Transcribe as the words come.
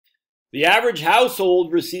The average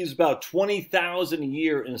household receives about $20,000 a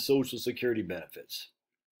year in Social Security benefits.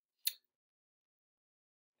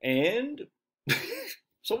 And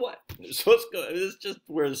so what? So let's go. It's just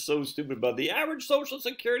we're so stupid about the average Social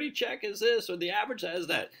Security check is this, or the average has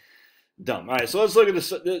that. Dumb. All right, so let's look at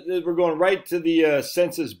this. We're going right to the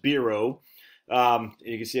Census Bureau.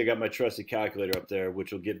 You can see I got my trusty calculator up there,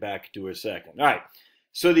 which we'll get back to in a second. All right.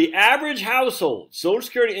 So the average household, Social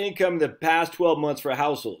Security income in the past 12 months for a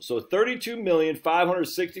household. So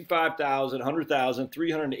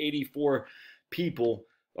 32,565,384 people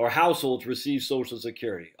or households receive Social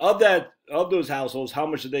Security. Of those households, how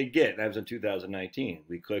much did they get? That was in 2019.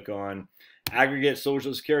 We click on aggregate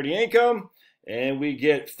Social Security income, and we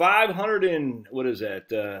get 500 and what is that?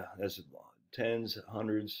 That's tens,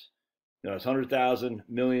 hundreds. No, it's 100,000,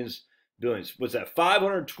 millions. Billions. What's that?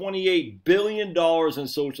 $528 billion in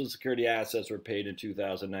Social Security assets were paid in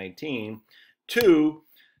 2019 to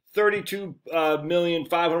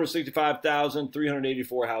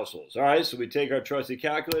 32,565,384 households. All right, so we take our trusty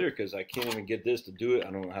calculator because I can't even get this to do it.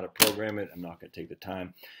 I don't know how to program it. I'm not going to take the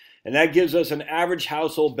time. And that gives us an average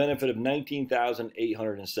household benefit of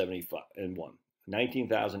 $19,871.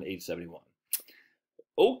 $19,871.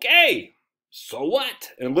 Okay. So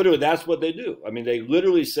what? And literally, that's what they do. I mean, they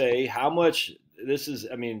literally say how much this is.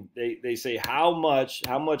 I mean, they say how much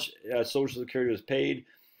Social Security was paid.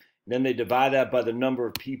 Then they divide that by the number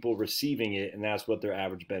of people receiving it, and that's what their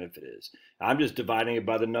average benefit is. I'm just dividing it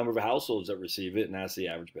by the number of households that receive it, and that's the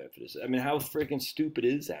average benefit is. I mean, how freaking stupid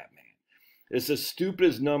is that, man? It's the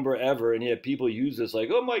stupidest number ever, and yet people use this like,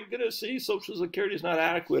 oh my goodness, see, Social Security is not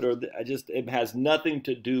adequate, or it has nothing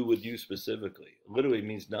to do with you specifically. It literally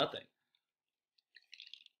means nothing.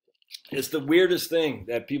 It's the weirdest thing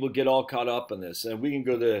that people get all caught up in this. And we can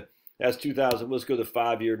go to, that's 2000, let's go to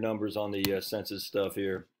 5-year numbers on the census stuff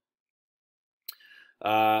here.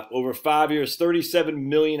 Over 5 years, 37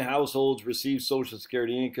 million households receive Social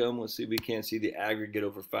Security income. Let's see, we can't see the aggregate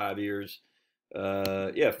over 5 years.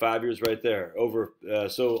 Yeah, 5 years right there.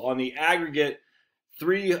 So on the aggregate,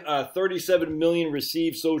 37 million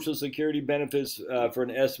receive Social Security benefits for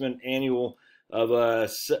an estimate annual of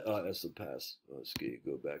that's the past. Let's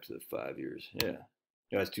go back to the 5 years. Yeah,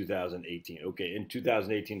 that's 2018. Okay, in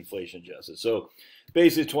 2018, inflation adjusted. So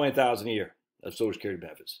basically 20,000 a year of Social Security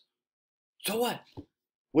benefits. So what?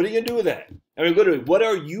 What are you gonna do with that? I mean, literally, what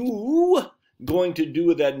are you going to do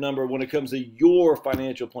with that number when it comes to your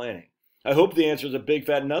financial planning? I hope the answer is a big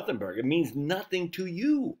fat nothingbird. It means nothing to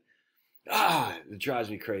you. It drives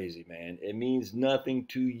me crazy, man. It means nothing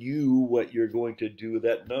to you what you're going to do with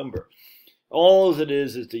that number. All it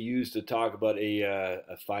is to use to talk about a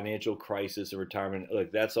financial crisis and retirement.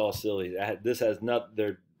 Look, that's all silly. This has not.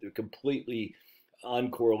 They're completely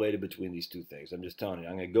uncorrelated between these two things. I'm just telling you.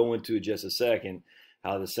 I'm going to go into in just a second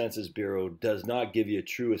how the Census Bureau does not give you a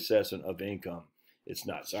true assessment of income. It's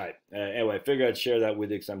nuts. All right. Anyway, I figured I'd share that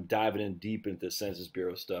with you because I'm diving in deep into the Census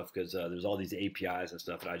Bureau stuff because there's all these APIs and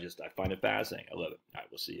stuff, and I find it fascinating. I love it. All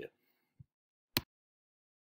right, we'll see you.